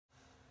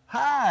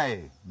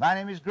Hi, my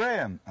name is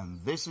Graham, and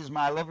this is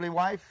my lovely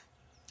wife,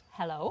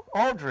 Hello.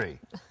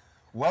 Audrey.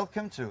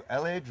 Welcome to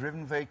LA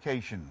Driven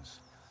Vacations.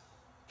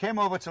 Came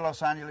over to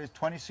Los Angeles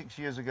 26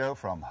 years ago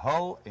from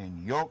Hull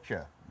in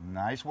Yorkshire.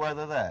 Nice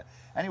weather there.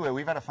 Anyway,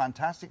 we've had a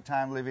fantastic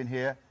time living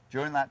here.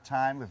 During that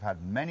time, we've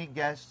had many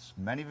guests,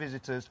 many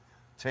visitors,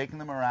 taken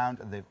them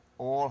around, and they've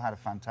all had a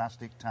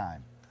fantastic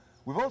time.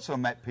 We've also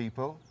met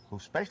people, who,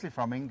 especially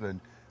from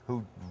England, who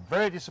were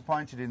very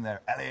disappointed in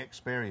their LA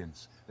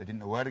experience. They didn't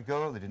know where to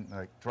go, they didn't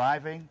like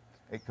driving.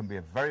 It can be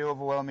a very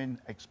overwhelming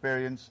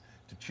experience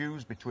to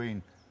choose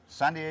between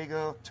San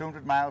Diego,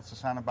 200 miles to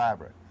Santa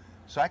Barbara.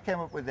 So I came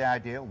up with the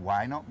idea,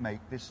 why not make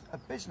this a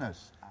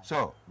business?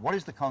 So, what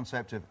is the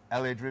concept of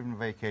LA Driven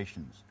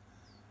Vacations?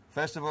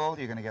 First of all,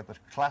 you're going to get the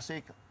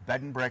classic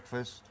bed and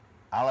breakfast,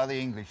 a la the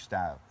English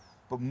style.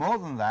 But more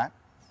than that,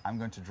 I'm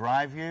going to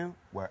drive you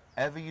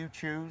wherever you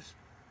choose,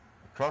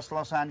 across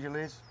Los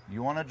Angeles.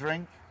 You want a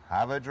drink?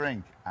 Have a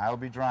drink. I'll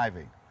be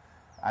driving.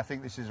 I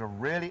think this is a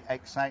really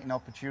exciting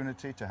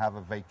opportunity to have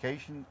a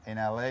vacation in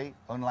LA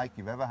unlike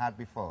you've ever had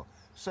before.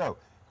 So,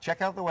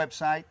 check out the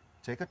website,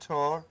 take a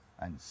tour,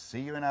 and see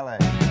you in LA.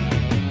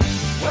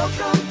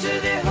 Welcome to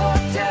the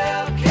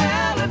Hotel